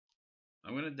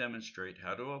I'm going to demonstrate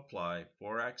how to apply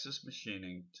 4-axis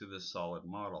machining to this solid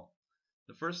model.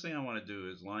 The first thing I want to do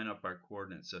is line up our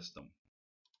coordinate system.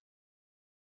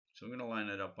 So I'm going to line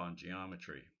it up on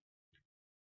geometry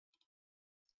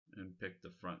and pick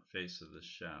the front face of this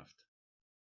shaft.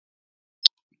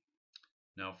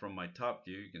 Now from my top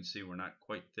view, you can see we're not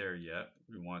quite there yet.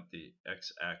 We want the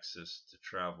x-axis to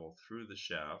travel through the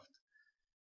shaft.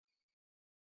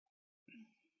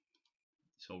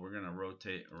 So we're going to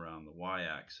rotate around the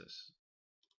y-axis.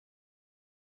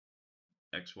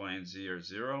 X, Y, and Z are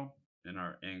 0, and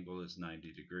our angle is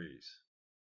 90 degrees.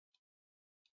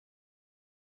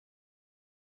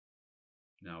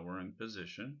 Now we're in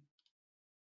position.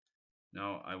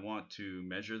 Now I want to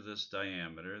measure this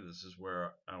diameter. This is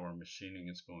where our machining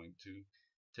is going to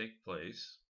take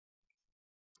place.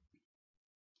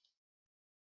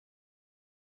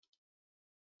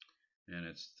 And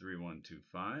it's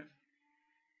 3125.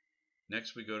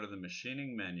 Next we go to the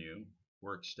machining menu,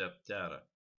 work step data.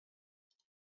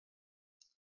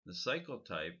 The cycle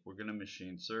type, we're going to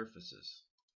machine surfaces.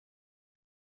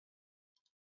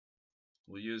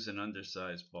 We'll use an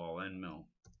undersized ball end mill.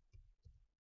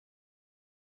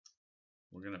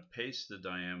 We're going to paste the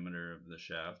diameter of the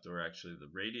shaft, or actually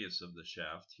the radius of the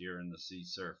shaft, here in the C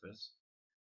surface.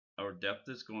 Our depth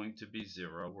is going to be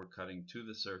 0. We're cutting to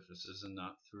the surfaces and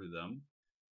not through them.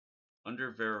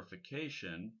 Under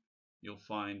verification, you'll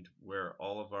find where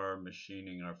all of our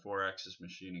machining, our 4-axis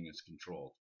machining, is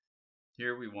controlled.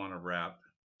 Here we want to wrap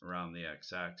around the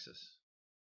x-axis.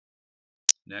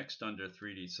 Next, under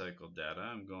 3D cycle data,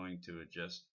 I'm going to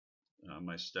adjust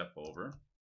my step over.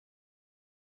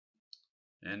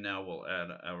 And now we'll add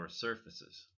our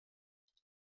surfaces.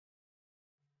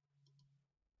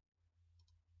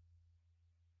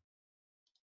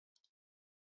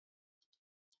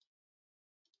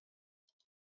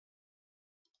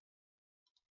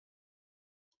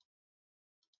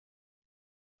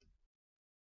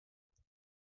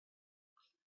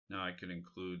 Now I could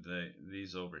include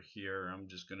these over here. I'm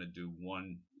just going to do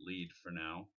one lead for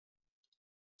now.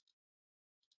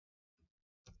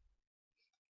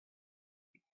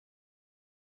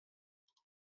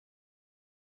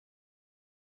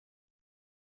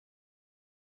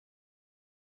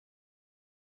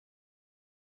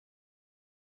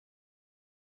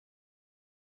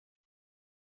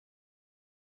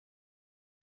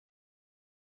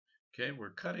 Okay, we're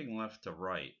cutting left to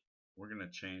right. We're going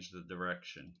to change the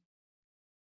direction.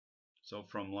 So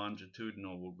from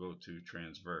longitudinal, we'll go to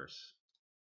transverse.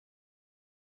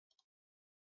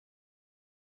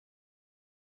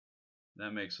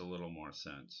 That makes a little more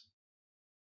sense.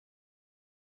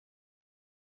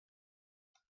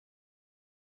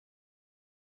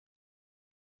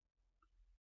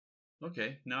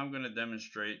 Okay, now I'm going to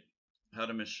demonstrate how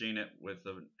to machine it with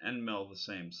an end mill the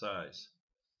same size.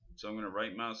 So I'm going to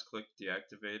right mouse click,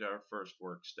 deactivate our first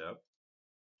work step.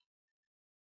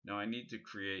 Now I need to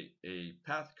create a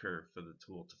path curve for the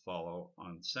tool to follow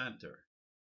on center.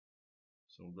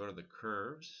 So we'll go to the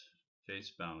curves,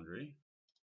 face boundary.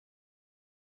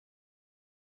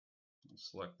 I'll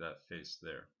select that face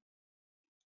there.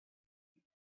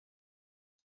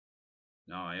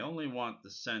 Now I only want the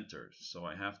center, so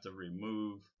I have to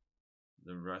remove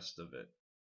the rest of it.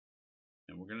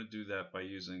 And we're going to do that by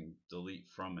using delete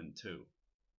from and to.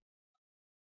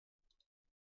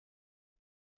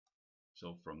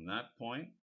 So from that point,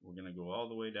 we're going to go all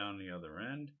the way down the other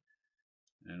end,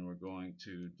 and we're going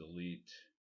to delete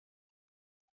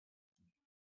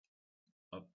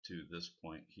up to this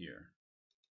point here.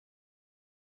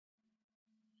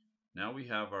 Now we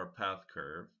have our path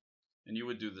curve, and you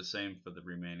would do the same for the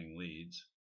remaining leads.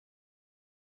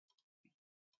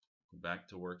 Go back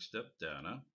to work step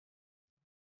data,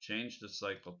 change the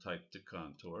cycle type to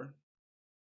contour.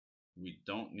 We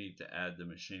don't need to add the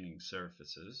machining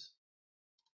surfaces.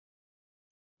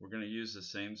 We're going to use the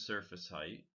same surface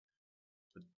height,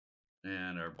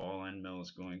 and our ball end mill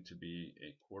is going to be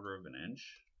 1/4 of an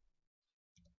inch,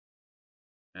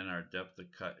 and our depth of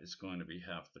cut is going to be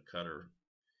half the cutter,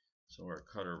 so our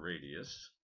cutter radius.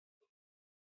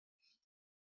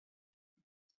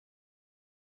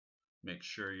 Make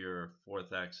sure your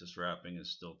 4th axis wrapping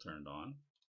is still turned on.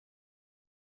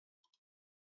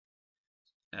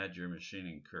 Add your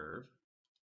machining curve.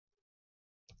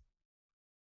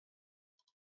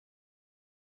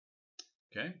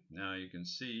 Okay, now you can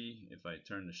see if I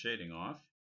turn the shading off,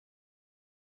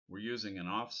 we're using an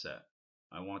offset.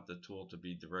 I want the tool to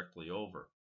be directly over.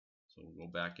 So we'll go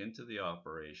back into the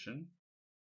operation,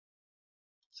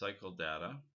 cycle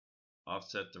data,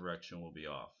 offset direction will be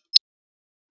off.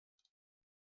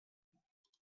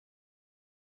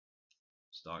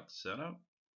 Stock setup.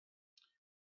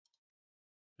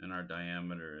 and our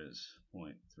diameter is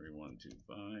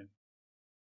 0.3125.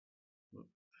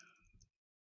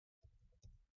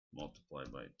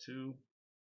 Multiplied by 2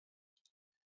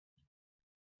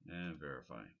 and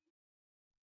verify.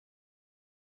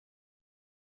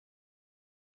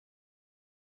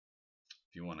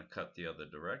 If you want to cut the other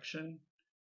direction,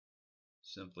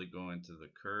 simply go into the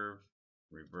curve,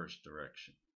 reverse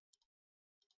direction.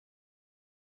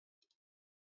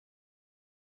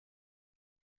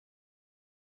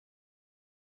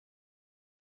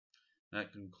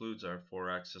 That concludes our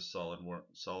 4-axis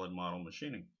solid model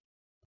machining.